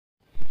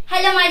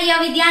my dear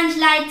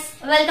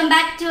Vidyanjalites. Welcome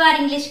back to our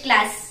English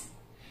class.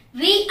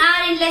 We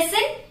are in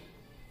lesson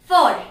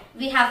 4.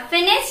 We have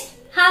finished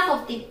half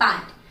of the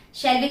part.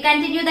 Shall we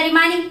continue the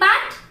remaining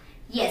part?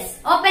 Yes.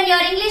 Open your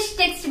English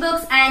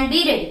textbooks and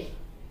be ready.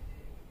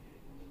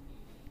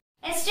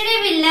 Yesterday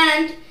we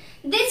learned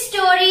this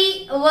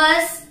story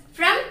was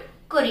from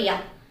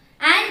Korea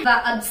and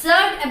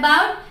observed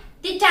about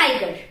the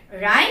tiger,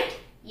 right?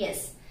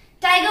 Yes.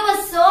 Tiger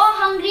was so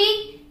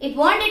hungry, it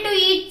wanted to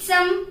eat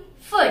some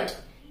food.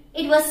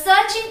 It was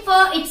searching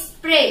for its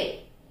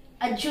prey,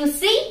 a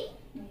juicy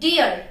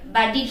deer.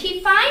 But did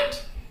he find?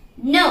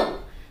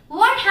 No.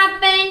 What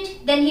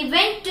happened? Then he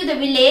went to the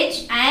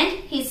village and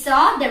he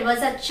saw there was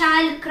a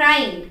child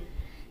crying.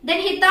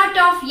 Then he thought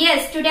of,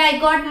 yes, today I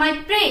got my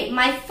prey,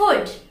 my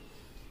food.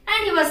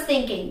 And he was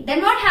thinking,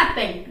 then what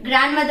happened?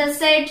 Grandmother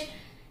said,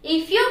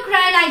 if you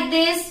cry like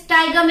this,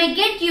 tiger may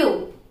get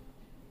you.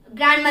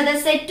 Grandmother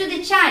said to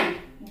the child,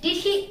 did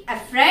he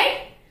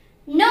afraid?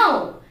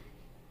 No.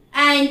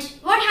 And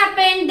what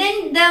happened?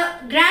 Then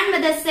the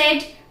grandmother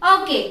said,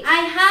 okay, I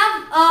have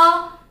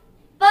a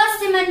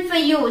persimmon for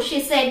you,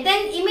 she said.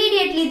 Then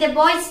immediately the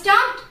boy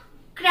stopped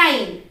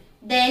crying.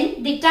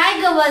 Then the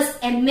tiger was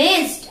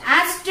amazed,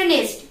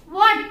 astonished.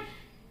 What?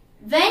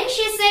 When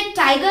she said,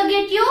 tiger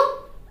get you?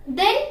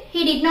 Then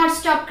he did not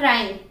stop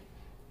crying.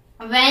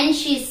 When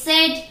she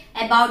said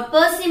about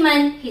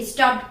persimmon, he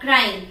stopped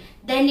crying.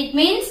 Then it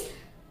means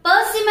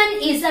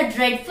persimmon is a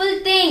dreadful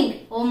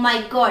thing. Oh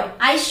my God,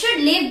 I should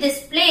leave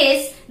this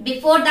place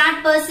before that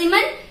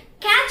persimmon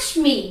catch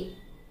me,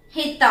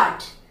 he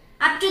thought.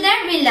 Up to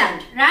that we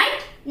learned,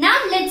 right? Now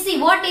let's see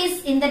what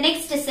is in the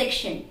next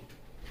section.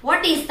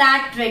 What is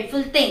that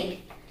dreadful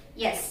thing?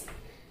 Yes.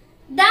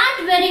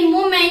 That very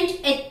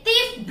moment a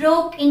thief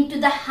broke into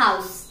the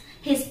house.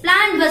 His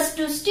plan was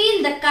to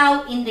steal the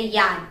cow in the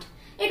yard.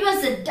 It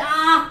was a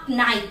dark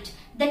night.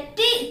 The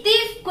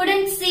thief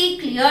couldn't see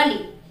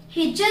clearly.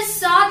 He just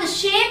saw the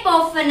shape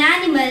of an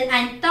animal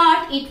and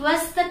thought it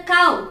was the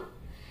cow.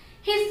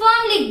 He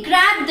firmly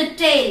grabbed the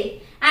tail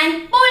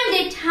and pulled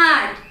it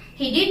hard.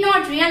 He did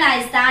not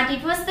realize that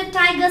it was the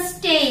tiger's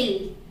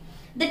tail.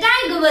 The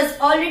tiger was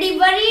already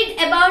worried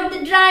about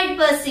the dried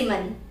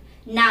persimmon.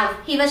 Now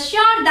he was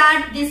sure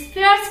that this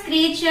fierce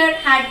creature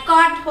had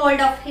caught hold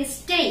of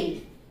his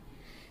tail.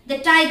 The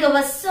tiger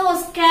was so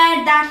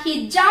scared that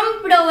he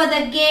jumped over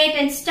the gate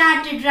and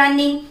started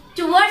running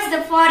towards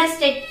the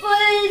forest at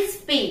full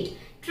speed,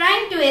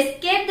 trying to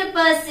escape the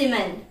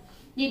persimmon.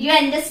 Did you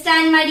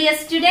understand, my dear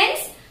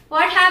students?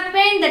 What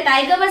happened? The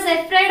tiger was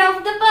afraid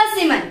of the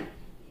persimmon.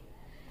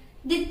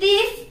 The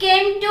thief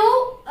came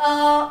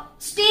to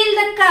steal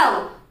the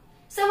cow.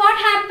 So what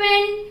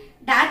happened?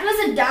 That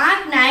was a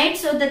dark night,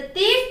 so the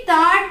thief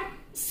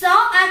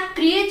saw a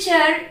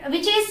creature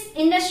which is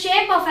in the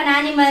shape of an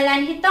animal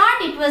and he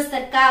thought it was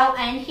the cow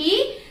and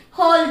he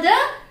held the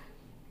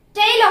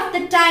tail of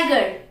the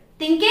tiger,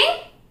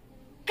 thinking,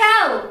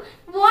 cow.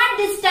 What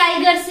this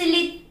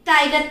silly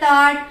tiger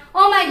thought,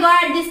 oh my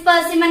God, this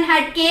persimmon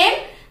had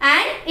came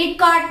and it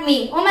caught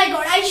me. Oh my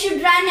God, I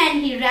should run,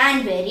 and he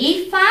ran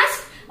very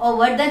fast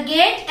over the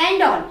gate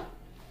and all.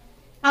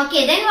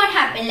 Okay, then what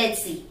happened?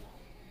 Let's see.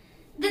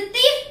 The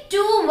thief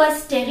too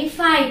was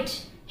terrified.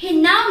 He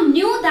now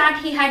knew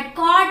that he had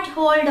caught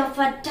hold of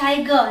a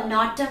tiger,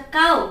 not a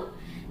cow.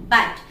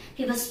 But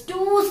he was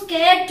too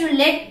scared to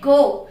let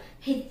go.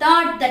 He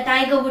thought the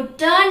tiger would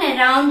turn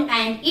around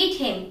and eat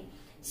him.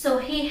 So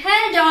he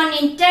held on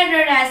in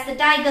terror as the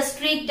tiger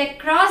streaked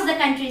across the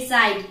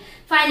countryside.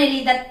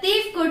 Finally, the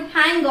thief could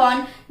hang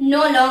on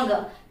no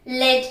longer,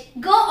 let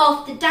go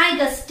of the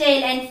tiger's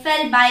tail and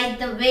fell by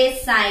the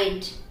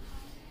wayside.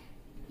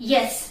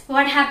 Yes,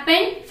 what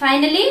happened?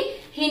 Finally,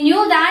 he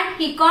knew that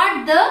he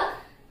caught the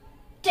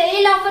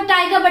tail of a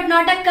tiger but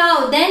not a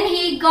cow. Then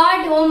he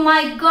got, oh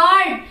my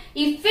God,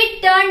 if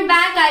it turned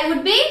back I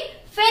would be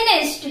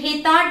finished,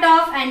 he thought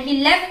of, and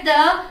he left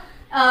the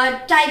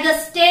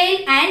tiger's tail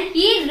and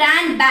he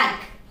ran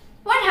back.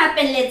 What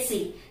happened? Let's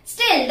see.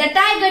 Still, the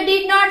tiger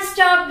did not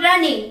stop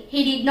running.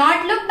 He did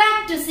not look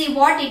back to see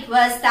what it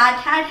was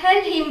that had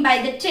held him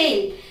by the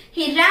tail.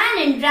 He ran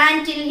and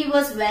ran till he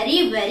was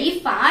very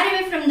far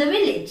away from the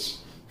village.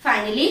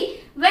 Finally,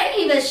 when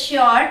he was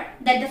sure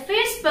that the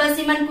fierce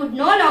persimmon could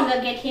no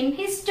longer get him,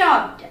 he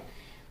stopped.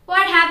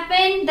 What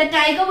happened? The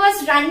tiger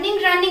was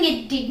running.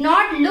 It did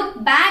not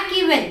look back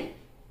even.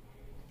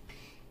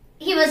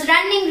 He was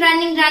running.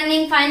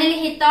 Finally,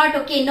 he thought,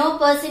 okay, no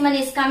persimmon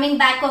is coming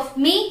back of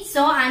me,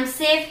 so I'm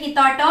safe, he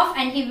thought of,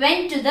 and he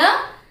went to the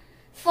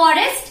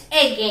forest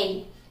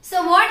again.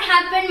 So what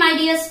happened, my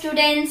dear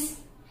students?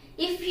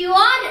 If you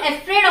are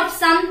afraid of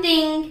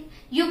something,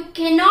 you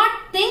cannot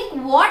think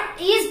what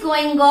is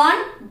going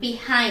on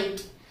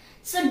behind.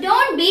 So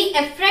don't be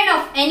afraid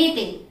of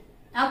anything.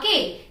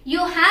 Okay, you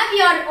have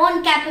your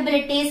own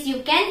capabilities,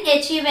 you can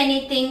achieve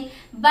anything,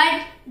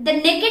 but the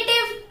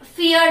negative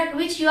fear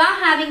which you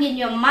are having in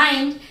your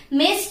mind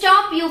may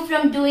stop you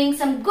from doing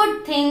some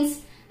good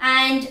things,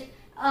 and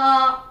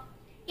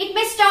it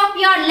may stop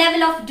your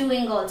level of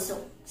doing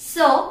also.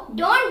 So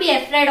don't be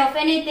afraid of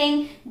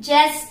anything,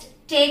 just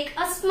take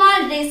a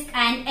small risk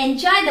and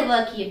enjoy the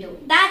work you do.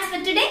 That's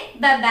for today.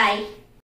 Bye-bye.